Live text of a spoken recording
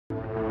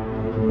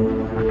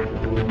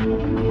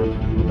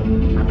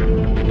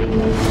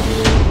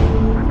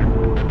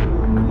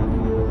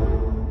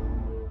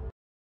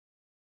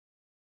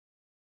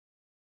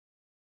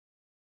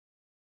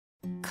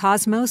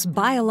Cosmos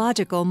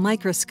Biological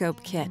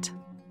Microscope Kit.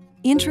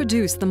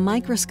 Introduce the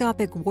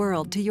microscopic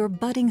world to your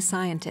budding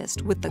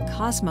scientist with the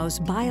Cosmos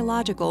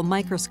Biological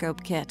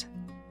Microscope Kit.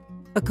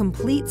 A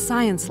complete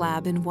science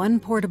lab in one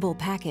portable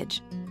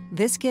package.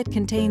 This kit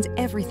contains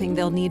everything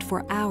they'll need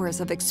for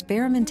hours of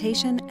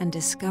experimentation and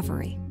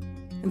discovery.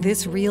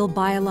 This real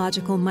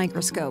biological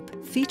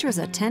microscope features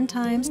a 10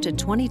 times to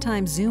 20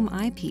 times zoom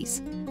eyepiece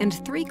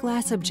and 3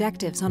 glass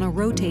objectives on a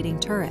rotating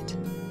turret.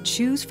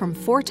 Choose from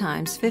 4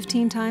 times,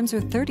 15 times,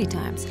 or 30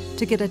 times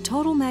to get a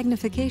total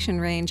magnification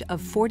range of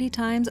 40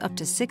 times up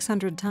to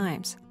 600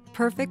 times.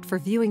 Perfect for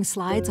viewing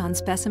slides on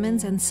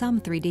specimens and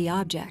some 3D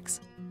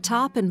objects.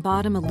 Top and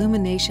bottom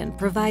illumination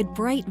provide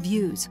bright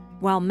views,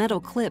 while metal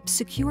clips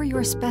secure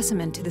your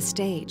specimen to the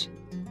stage.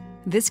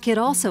 This kit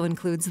also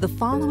includes the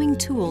following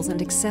tools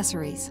and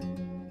accessories: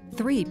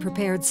 3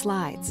 prepared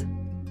slides,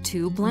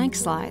 2 blank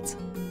slides,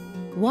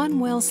 1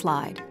 well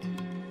slide,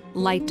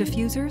 light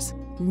diffusers,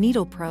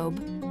 needle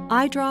probe,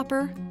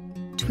 eyedropper,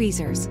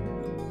 tweezers.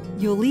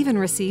 You'll even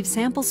receive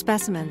sample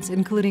specimens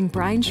including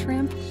brine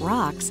shrimp,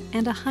 rocks,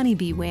 and a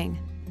honeybee wing.